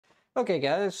Okay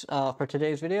guys, for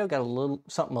today's video, got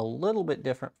something a little bit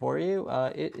different for you.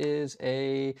 It is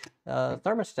a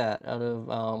thermostat out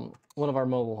of one of our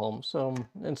mobile homes. So,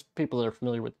 and people that are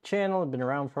familiar with the channel, have been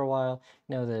around for a while,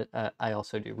 know that I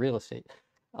also do real estate.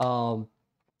 So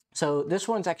this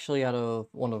one's actually out of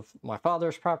one of my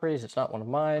father's properties. It's not one of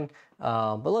mine,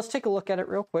 but let's take a look at it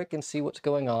real quick and see what's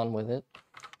going on with it.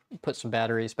 Put some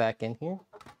batteries back in here.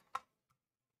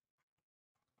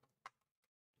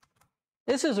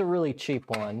 This is a really cheap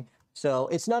one, so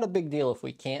it's not a big deal if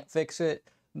we can't fix it,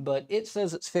 but it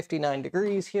says it's 59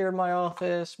 degrees here in my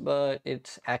office, but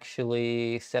it's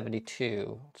actually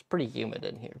 72. It's pretty humid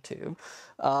in here too.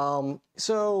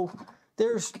 So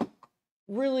there's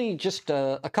really just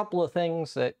a couple of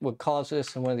things that would cause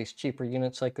this in one of these cheaper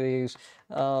units like these.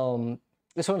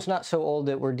 This one's not so old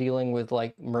that we're dealing with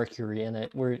like mercury in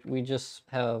it. We just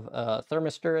have a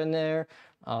thermistor in there,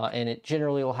 and it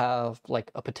generally will have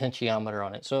like a potentiometer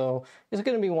on it. So it's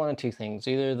going to be one of two things.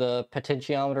 Either the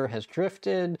potentiometer has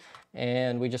drifted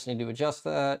and we just need to adjust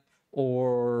that,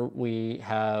 or we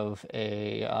have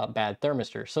a bad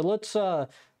thermistor. So let's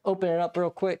open it up real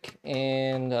quick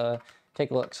and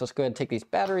take a look. So let's go ahead and take these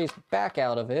batteries back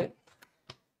out of it.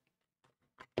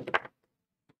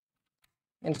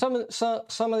 And some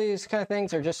of these kind of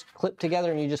things are just clipped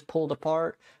together and you just pulled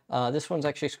apart. This one's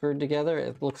actually screwed together.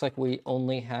 It looks like we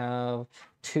only have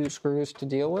 2 screws to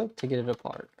deal with to get it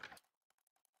apart.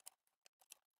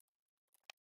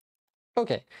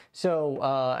 Okay, so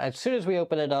as soon as we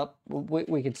open it up,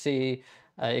 we can see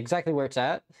exactly where it's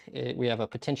at. We have a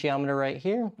potentiometer right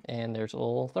here, and there's a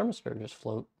little thermistor just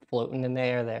floating in the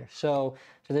air there. So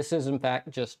this is in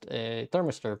fact just a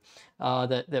thermistor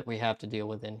that we have to deal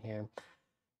with in here.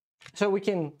 So we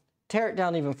can tear it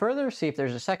down even further, see if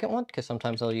there's a second one, because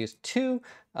sometimes I'll use 2,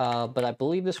 but I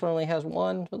believe this one only has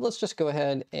 1. But let's just go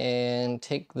ahead and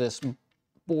take this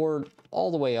board all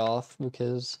the way off,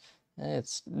 because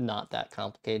it's not that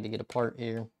complicated to get apart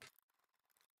here.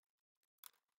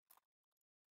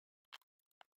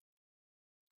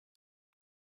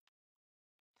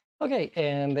 Okay,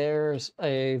 and there's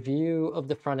a view of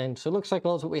the front end. So it looks like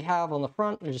that's what we have on the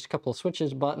front. There's just a couple of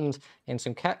switches, buttons, and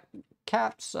some caps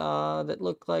that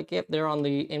look like, yep, they're on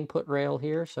the input rail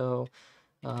here. So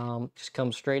just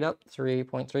comes straight up,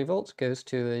 3.3 volts, goes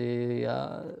to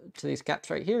the to these caps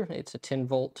right here. It's a 10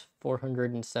 volt,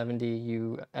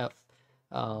 470 UF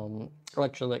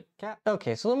electrolytic cap.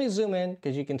 Okay, so let me zoom in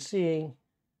because you can see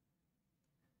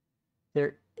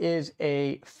there is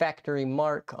a factory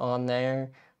mark on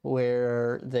there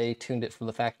where they tuned it from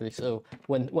the factory. So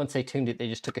once they tuned it, they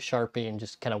just took a Sharpie and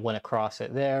just kind of went across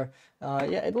it there.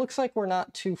 Yeah, it looks like we're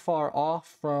not too far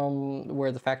off from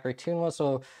where the factory tune was.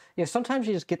 So yeah, sometimes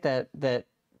you just get that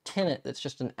tenant that's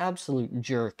just an absolute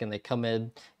jerk, and they come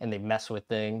in and they mess with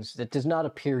things. That does not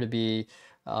appear to be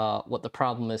what the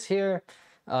problem is here.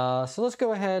 So let's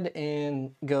go ahead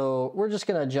and go. We're just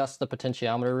going to adjust the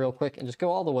potentiometer real quick and just go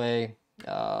all the way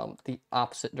the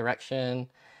opposite direction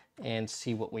and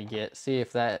see what we get. See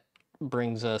if that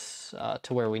brings us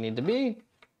to where we need to be.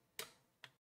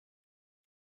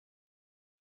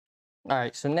 All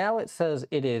right, so now it says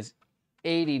it is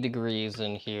 80 degrees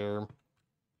in here.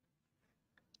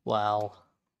 Wow,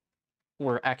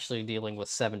 we're actually dealing with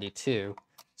 72.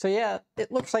 So yeah,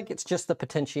 it looks like it's just the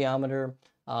potentiometer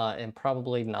and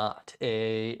probably not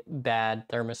a bad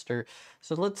thermistor.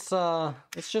 So let's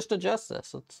just adjust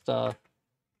this. Let's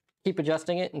keep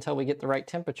adjusting it until we get the right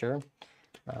temperature.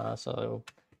 So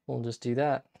we'll just do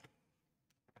that.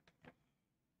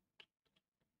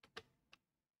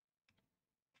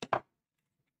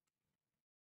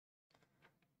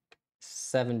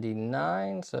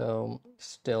 $79, so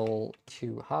still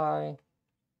too high.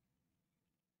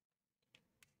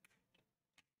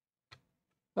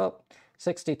 Oh,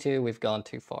 62, we've gone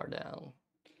too far down.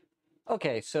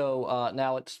 Okay, so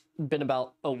now it's been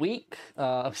about a week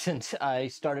since I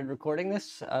started recording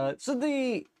this. So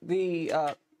the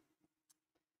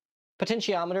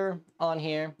potentiometer on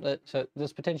here, so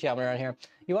this potentiometer on here,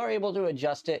 you are able to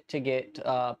adjust it to get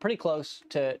pretty close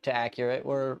to accurate.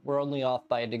 We're only off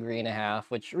by 1.5 degrees,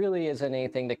 which really isn't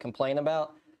anything to complain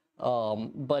about.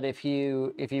 But if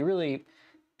you really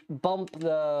bump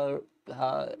the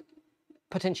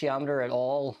potentiometer at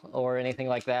all or anything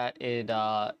like that,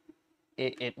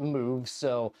 it moves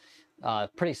so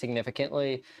pretty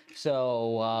significantly.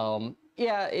 So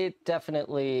yeah, it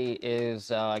definitely is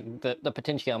the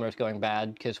potentiometer is going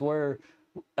bad, because we're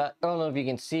I don't know if you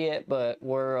can see it, but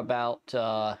we're about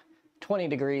 20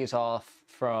 degrees off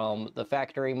from the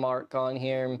factory mark on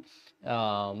here.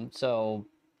 So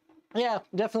yeah,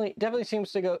 definitely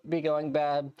seems to be going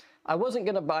bad. I wasn't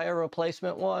going to buy a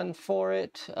replacement one for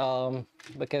it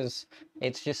because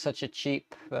it's just such a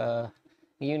cheap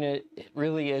unit. It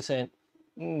really isn't,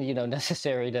 you know,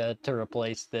 necessary to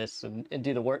replace this and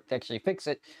do the work to actually fix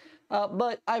it.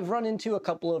 But I've run into a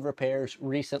couple of repairs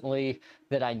recently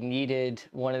that I needed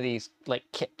one of these like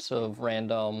kits of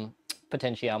random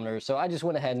potentiometers. So I just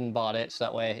went ahead and bought it. So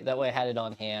that way I had it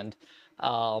on hand.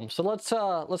 So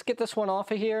let's get this one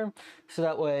off of here, so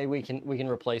that way we can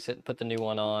replace it and put the new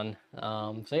one on.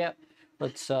 So yeah,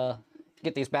 let's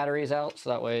get these batteries out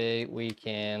so that way we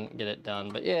can get it done.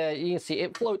 But yeah, you can see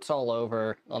it floats all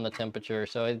over on the temperature.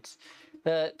 So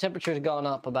the temperature's gone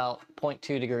up about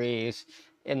 0.2 degrees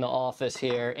in the office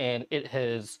here, and it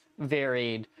has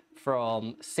varied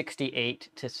from 68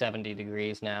 to 70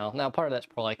 degrees now. Now, part of that's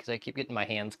probably because I keep getting my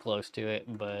hands close to it,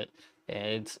 but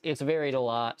it's varied a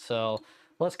lot. So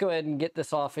let's go ahead and get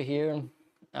this off of here.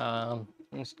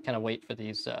 Just kind of wait for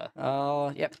these.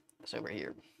 Yep, it's over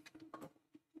here.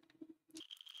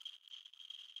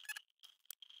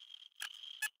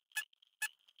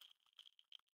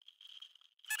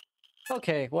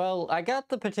 Okay, well, I got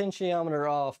the potentiometer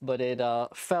off, but it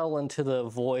fell into the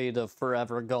void of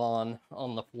forever gone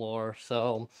on the floor.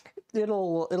 So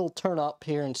it'll turn up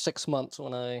here in 6 months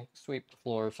when I sweep the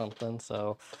floor or something.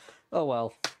 So, oh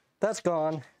well, that's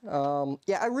gone.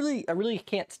 Yeah, I really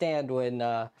can't stand when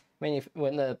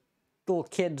when the little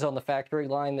kids on the factory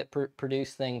line that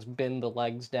produce things bend the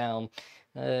legs down.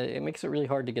 It makes it really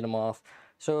hard to get them off.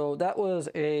 So that was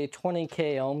a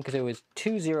 20K ohm because it was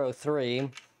 203.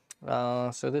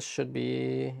 So this should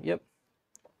be, yep.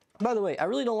 By the way, I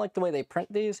really don't like the way they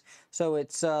print these. So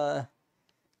it's, here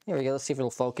we go, let's see if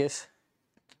it'll focus.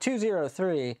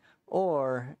 203,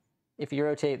 or if you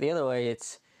rotate the other way,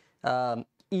 it's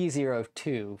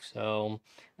E02. So,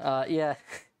 yeah,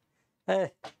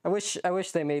 I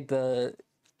wish they made the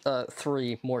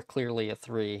 3 more clearly a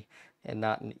 3 and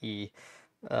not an E.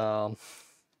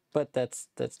 But that's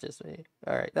just me.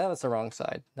 All right, that was the wrong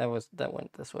side. That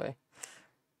went this way.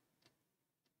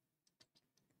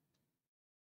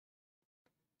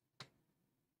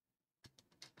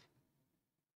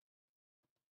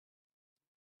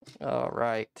 All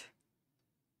right.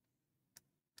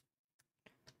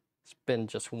 It's been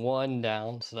just one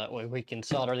down, so that way we can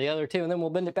solder the other two, and then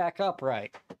we'll bend it back up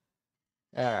right.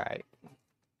 All right.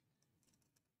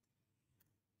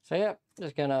 So, yep,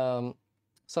 just gonna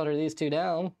solder these two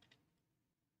down.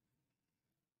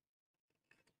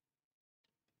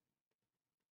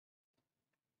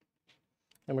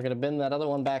 And we're gonna bend that other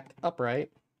one back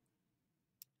upright.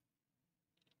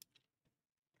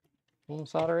 We'll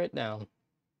solder it down.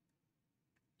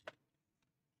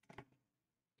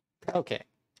 Okay.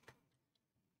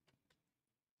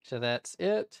 So that's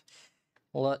it.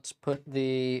 Let's put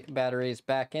the batteries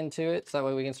back into it so that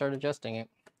way we can start adjusting it.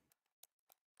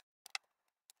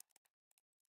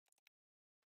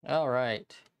 All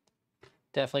right.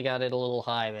 Definitely got it a little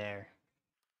high there.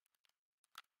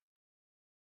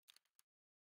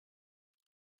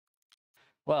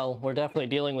 Well, we're definitely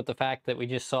dealing with the fact that we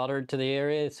just soldered to the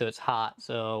area, so it's hot.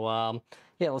 So,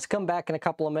 yeah, let's come back in a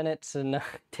couple of minutes and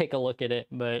take a look at it.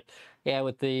 But yeah,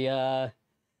 with the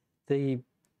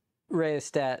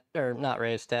rheostat, or not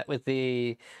rheostat, with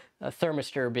the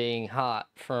thermistor being hot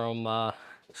from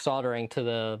soldering to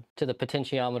the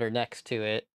potentiometer next to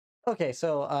it. Okay,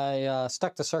 so I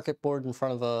stuck the circuit board in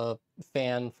front of a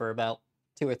fan for about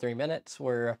 2 or 3 minutes.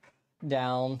 We're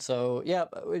down, so yeah,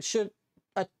 it should.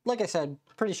 Like I said,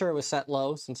 pretty sure it was set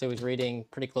low since it was reading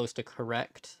pretty close to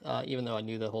correct, even though I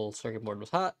knew the whole circuit board was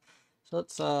hot. So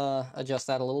let's adjust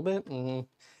that a little bit, and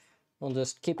we'll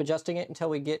just keep adjusting it until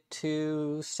we get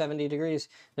to 70 degrees.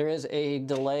 There is a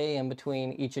delay in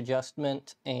between each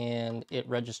adjustment and it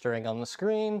registering on the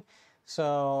screen.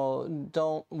 So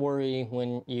don't worry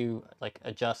when you like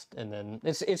adjust, and then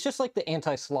it's just like the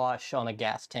anti-slosh on a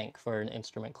gas tank for an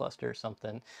instrument cluster or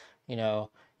something. You know,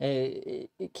 it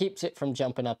keeps it from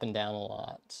jumping up and down a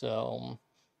lot. So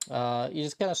you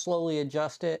just kind of slowly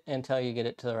adjust it until you get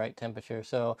it to the right temperature.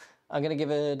 So I'm gonna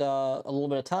give it a little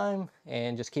bit of time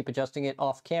and just keep adjusting it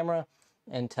off camera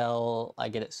until I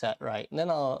get it set right, and then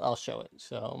I'll show it.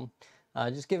 So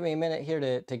just give me a minute here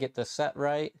to get this set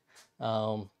right.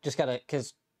 Just gotta,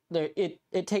 because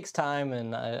it takes time,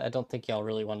 and I don't think y'all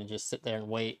really want to just sit there and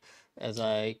wait as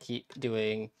I keep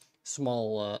doing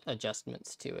small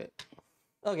adjustments to it.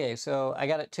 Okay, so I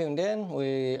got it tuned in.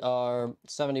 We are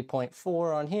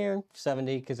 70.4 on here,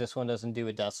 70 because this one doesn't do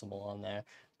a decimal on there.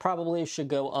 Probably should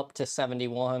go up to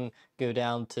 71, go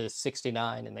down to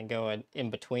 69, and then go in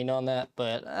between on that,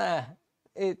 but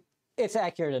it's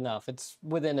accurate enough. It's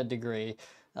within a degree.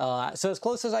 So as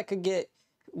close as I could get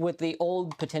with the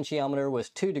old potentiometer was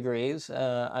 2 degrees.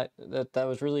 That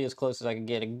was really as close as I could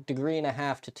get, 1.5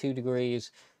 degrees to 2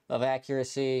 degrees of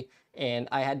accuracy, and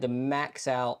I had to max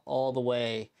out all the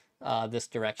way this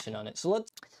direction on it. So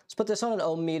let's put this on an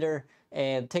ohm meter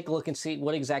and take a look and see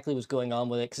what exactly was going on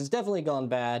with it, because it's definitely gone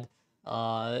bad.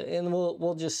 And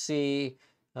we'll just see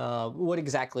what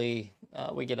exactly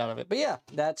we get out of it. But yeah,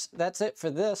 that's it for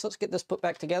this. Let's get this put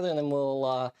back together, and then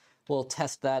we'll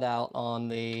test that out on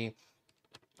the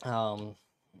on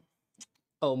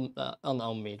the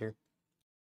ohm meter.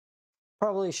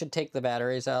 Probably should take the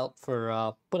batteries out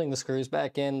for putting the screws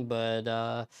back in,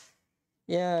 but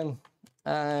yeah,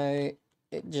 I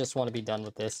just want to be done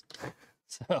with this.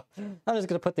 So I'm just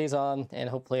gonna put these on, and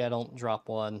hopefully I don't drop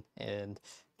one and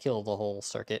kill the whole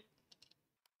circuit.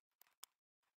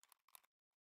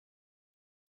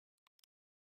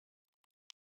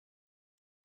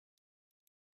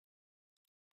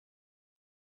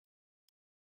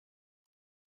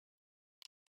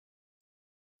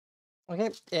 Okay,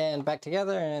 and back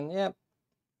together, and yeah,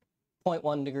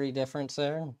 0.1 degree difference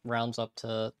there, rounds up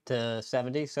to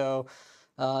 70. So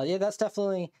yeah, that's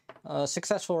definitely a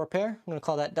successful repair. I'm gonna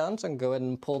call that done. So I can go ahead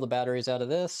and pull the batteries out of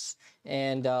this.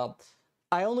 And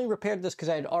I only repaired this because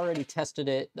I had already tested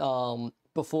it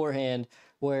beforehand,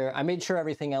 where I made sure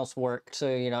everything else worked. So,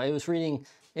 you know, it was reading,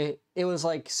 it was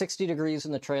like 60 degrees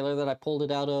in the trailer that I pulled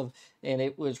it out of, and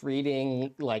it was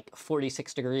reading like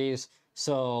 46 degrees.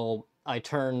 So I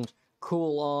turned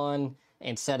cool on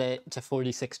and set it to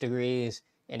 46 degrees,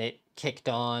 and it kicked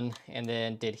on, and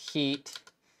then did heat,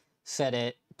 set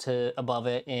it to above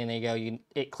it, and there you go,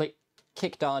 it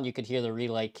kicked on. You could hear the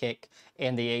relay kick,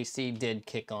 and the AC did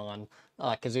kick on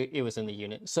because it was in the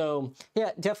unit. So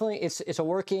yeah, definitely it's a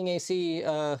working AC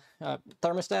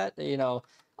thermostat. You know,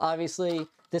 obviously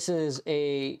this is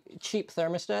a cheap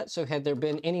thermostat, so had there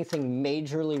been anything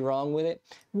majorly wrong with it,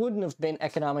 wouldn't have been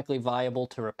economically viable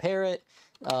to repair it.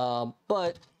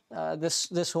 But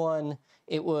this one,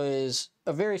 it was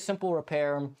a very simple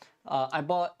repair. I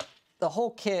bought the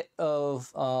whole kit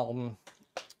of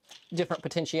different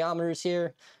potentiometers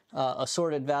here,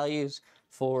 assorted values,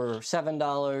 for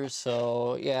 $7.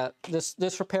 So yeah,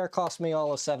 this repair cost me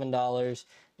all of $7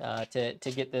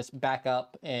 to get this back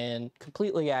up and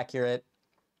completely accurate.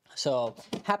 So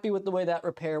happy with the way that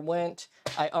repair went.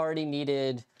 I already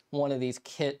needed one of these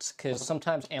kits because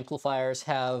sometimes amplifiers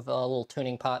have little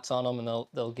tuning pots on them, and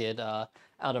they'll get out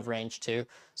of range too.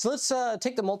 So let's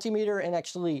take the multimeter and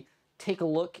actually take a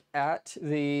look at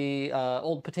the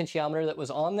old potentiometer that was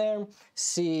on there,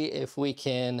 see if we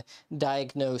can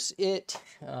diagnose it,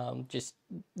 just,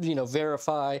 you know,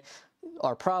 verify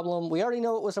our problem. We already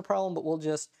know it was a problem, but we'll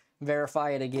just verify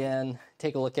it again,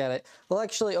 take a look at it. We'll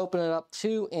actually open it up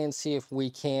too and see if we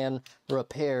can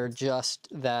repair just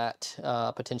that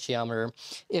potentiometer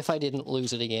if I didn't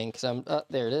lose it again, because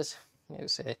there it is.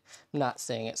 I'm not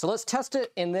seeing it. So let's test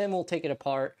it, and then we'll take it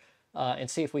apart and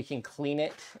see if we can clean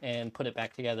it and put it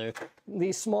back together.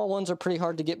 These small ones are pretty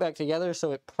hard to get back together,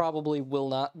 so it probably will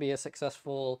not be a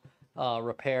successful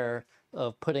repair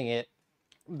of putting it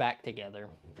back together.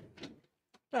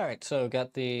 All right, so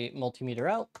got the multimeter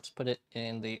out. Let's put it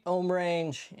in the ohm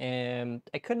range, and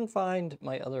I couldn't find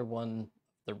my other one,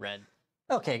 the red.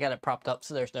 Okay, got it propped up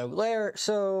so there's no glare.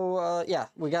 So yeah,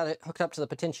 we got it hooked up to the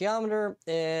potentiometer,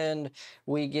 and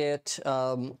we get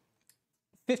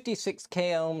 56 k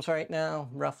ohms right now,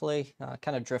 roughly,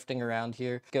 kind of drifting around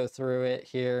here. Go through it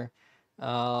here.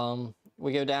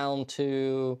 We go down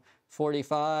to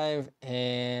 45,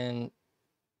 and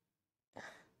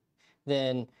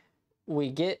then we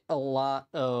get a lot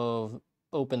of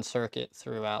open circuit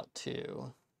throughout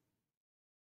too.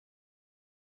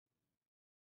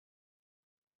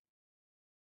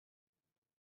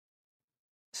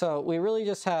 So we really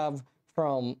just have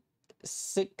from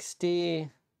 60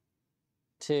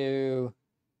 to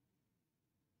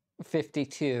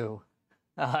 52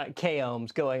 k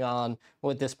ohms going on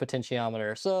with this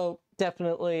potentiometer. So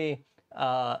definitely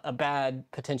a bad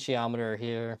potentiometer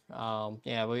here.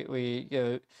 Yeah, we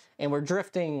and we're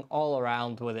drifting all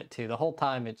around with it too. The whole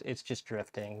time it's just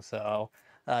drifting. So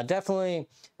definitely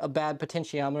a bad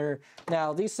potentiometer.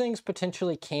 Now these things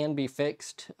potentially can be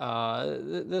fixed.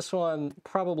 This one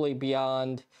probably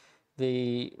beyond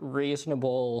the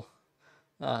reasonable,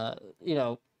 you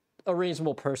know, a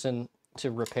reasonable person to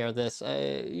repair this.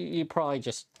 You probably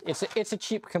just, it's a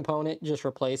cheap component, just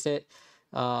replace it.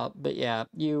 But yeah,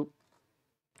 you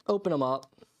open them up.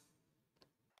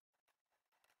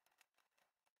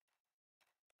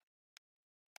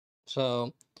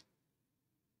 So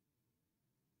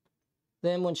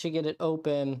then once you get it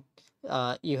open,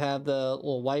 you have the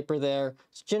little wiper there.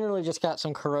 It's generally just got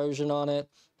some corrosion on it.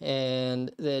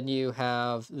 And then you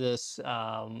have this, it's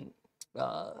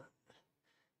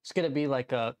going to be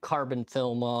like a carbon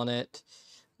film on it.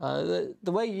 The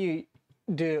way you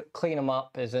clean them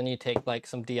up is then you take like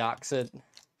some deoxit,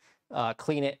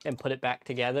 clean it and put it back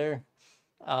together.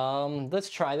 Let's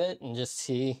try that and just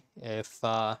see if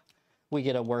we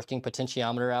get a working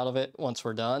potentiometer out of it once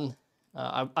we're done.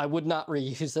 I would not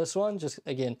reuse this one. Just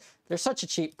again, they're such a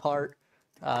cheap part.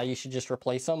 You should just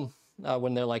replace them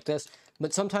when they're like this.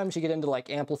 But sometimes you get into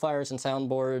like amplifiers and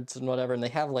soundboards and whatever, and they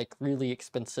have like really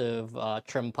expensive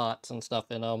trim pots and stuff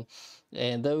in them.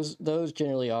 And those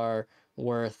generally are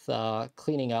worth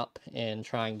cleaning up and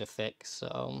trying to fix.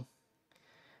 So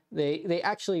they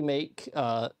actually make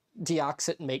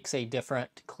deoxit makes a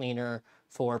different cleaner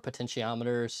for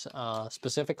potentiometers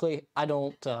specifically. I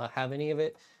don't have any of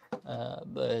it,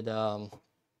 but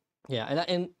yeah,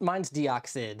 and mine's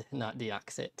deoxid, not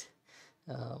deoxit.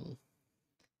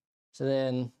 So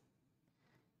then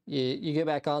you get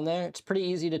back on there. It's pretty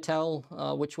easy to tell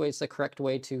which way is the correct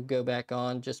way to go back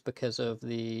on, just because of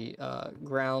the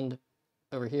ground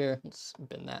over here. Let's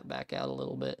bend that back out a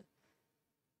little bit.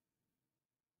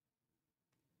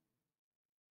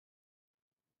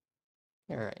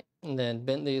 All right, and then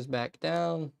bend these back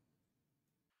down.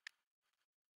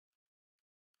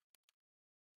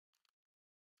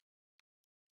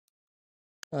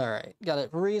 All right, got it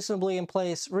reasonably in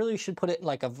place. Really should put it in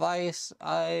like a vise.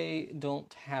 I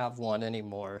don't have one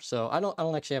anymore, so I don't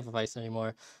actually have a vise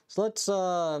anymore. So let's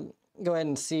go ahead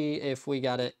and see if we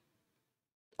got it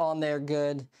on there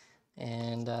good,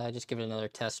 and just give it another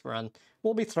test run.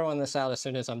 We'll be throwing this out as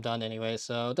soon as I'm done anyway,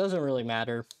 so it doesn't really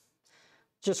matter.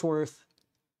 Just worth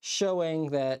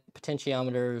showing that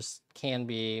potentiometers can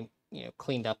be, you know,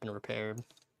 cleaned up and repaired.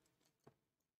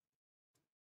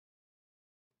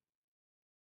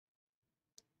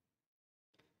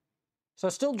 So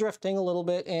still drifting a little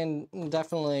bit and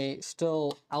definitely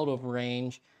still out of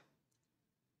range.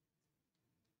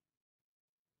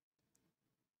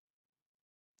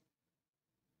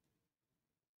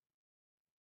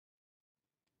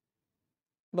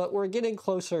 But we're getting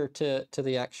closer to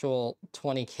the actual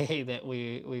 20K that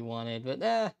we wanted.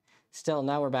 But still,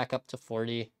 now we're back up to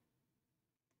 40.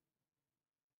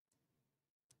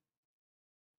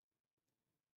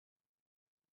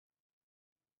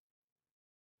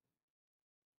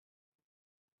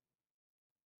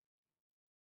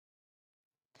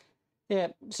 Yeah,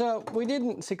 so we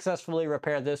didn't successfully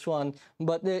repair this one,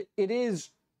 but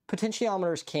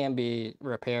potentiometers can be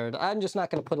repaired. I'm just not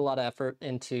going to put a lot of effort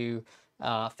into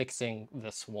fixing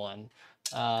this one.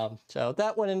 So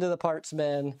that went into the parts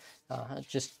bin,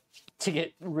 just to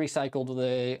get recycled with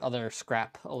the other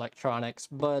scrap electronics.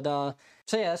 But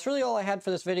so yeah, that's really all I had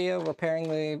for this video,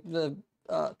 repairing the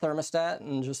thermostat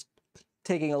and just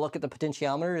taking a look at the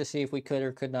potentiometer to see if we could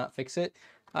or could not fix it.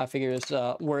 I figure it's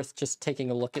worth just taking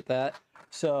a look at that.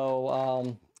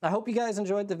 So I hope you guys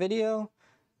enjoyed the video.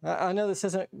 I know this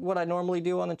isn't what I normally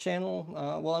do on the channel.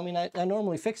 Well, I mean, I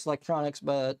normally fix electronics,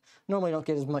 but normally don't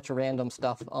get as much random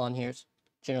stuff on here. It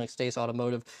generally stays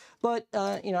automotive. But,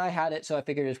 you know, I had it, so I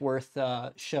figured it's worth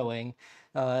showing.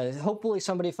 Hopefully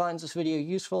somebody finds this video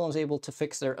useful and is able to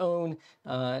fix their own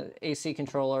AC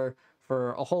controller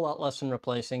for a whole lot less than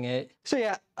replacing it. So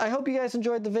yeah, I hope you guys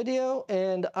enjoyed the video,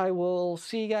 and I will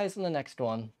see you guys in the next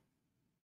one.